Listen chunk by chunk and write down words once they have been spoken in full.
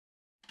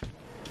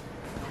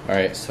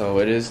Alright, so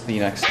it is the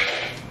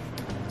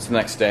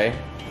next day,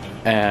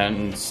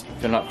 and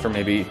been up for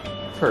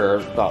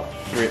about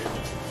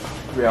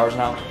three hours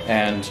now,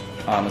 and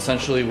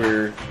essentially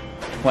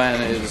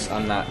plan is,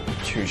 I'm not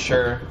too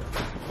sure.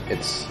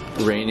 It's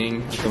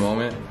raining at the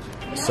moment,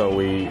 so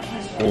we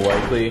will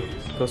likely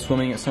go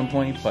swimming at some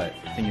point, but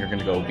I think you're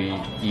gonna be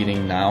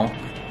eating now.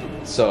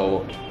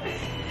 So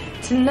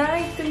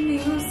tonight the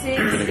music.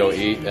 We're gonna go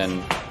eat,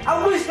 and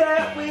I wish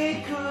that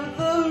we could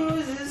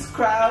lose this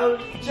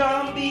crowd.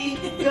 Jumpy,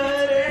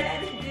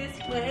 gutter. This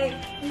way,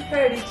 we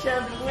hurt each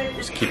other with.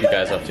 Just keep you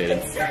guys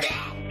updated.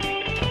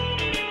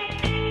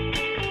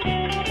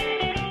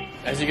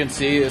 As you can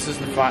see, this is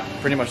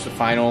pretty much the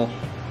final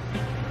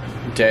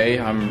day.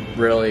 I'm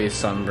really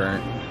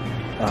sunburnt.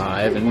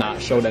 I have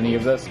not showed any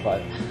of this,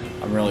 but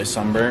I'm really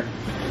sunburnt.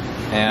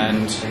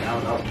 And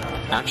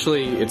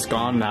actually, it's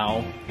gone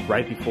now.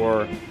 Right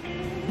before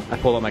I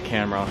pulled out my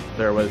camera,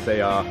 there was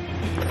a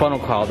funnel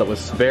cloud that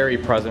was very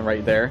present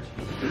right there,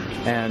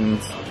 and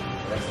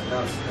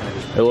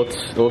it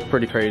looked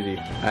pretty crazy.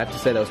 I have to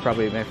say that was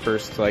probably my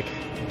first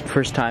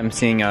time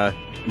seeing a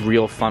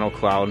real funnel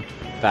cloud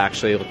that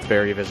actually looked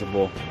very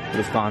visible. It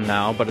is gone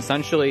now, but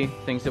essentially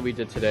things that we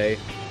did today,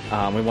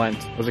 we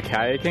went, was it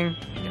kayaking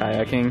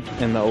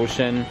in the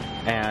ocean,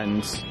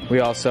 and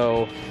we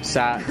also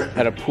sat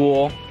at a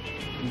pool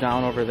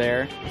down over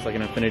there. It's like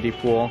an infinity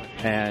pool,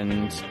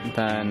 and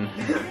then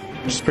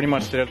just pretty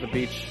much stayed at the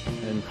beach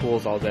and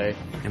pools all day.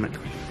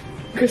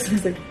 Chris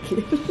was like, Oh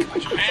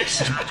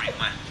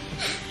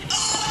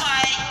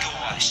my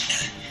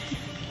gosh.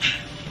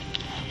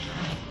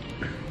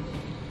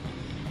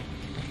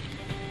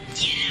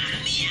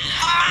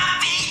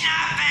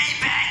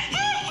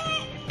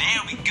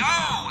 There we go.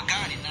 I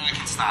got it. Now I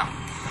can stop.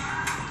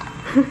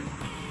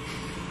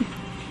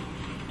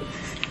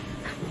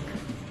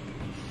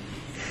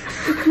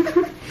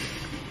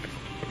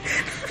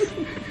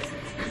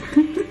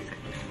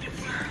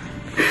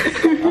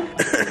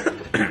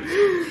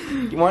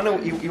 You want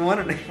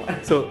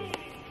to. So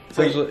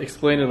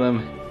explain to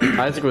them.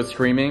 Isaac was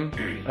screaming,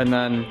 and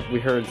then we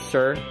heard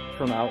 "sir"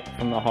 from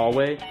the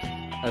hallway,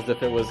 as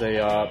if it was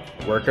a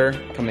worker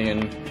coming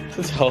in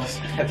to tell us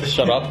to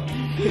shut up.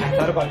 I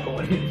thought about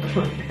going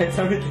and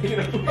somebody taking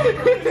a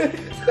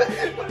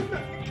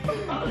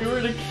We were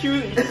in a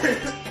queue,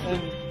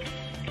 and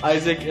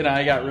Isaac and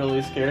I got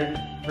really scared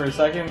for a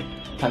second,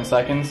 10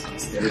 seconds.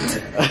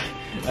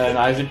 And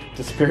Isaac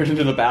disappeared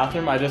into the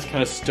bathroom. I just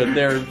kind of stood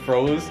there and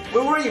froze.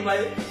 Where were you,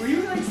 Mike? Were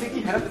you like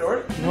sticking head up the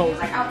door? No.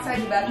 like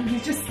outside the bathroom,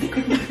 he's just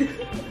sticking.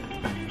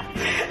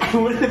 I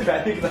went in the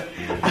bathroom because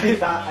I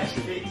thought I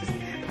should be just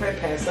my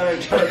pants down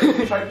and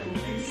try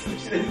pooping so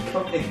she didn't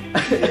come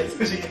in.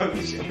 So she comes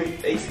and she only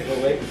takes it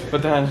away.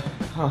 But then,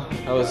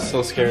 that was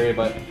so scary,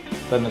 but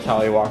then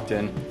Nathalia walked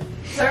in.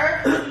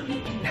 Sir?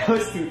 That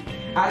was stupid.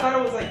 I thought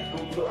it was like,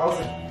 I was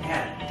like,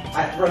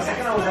 man. For a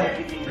second I was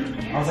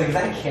like, is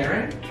that a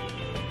Karen?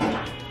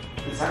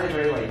 It sounded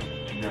very like,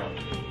 no.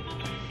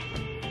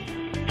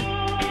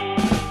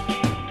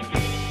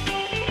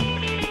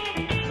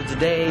 So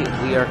today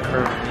we are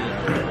currently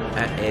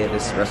at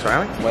this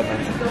restaurant.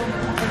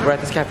 We're at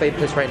this cafe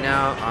place right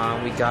now.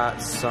 We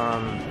got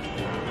some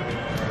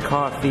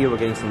coffee, we're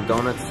getting some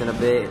donuts in a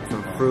bit,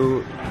 some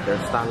fruit, there's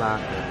stala.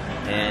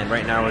 And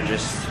right now we're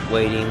just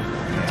waiting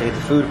to get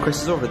the food.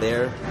 Chris is over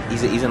there.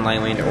 He's in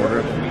line waiting to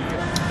order.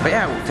 But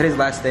yeah, today's the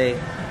last day.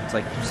 It's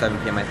like 7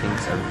 p.m. I think,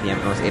 7 p.m.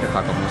 It was 8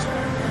 o'clock almost.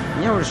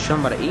 And yeah, we're just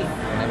chilling about to eat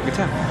and have a good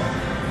time.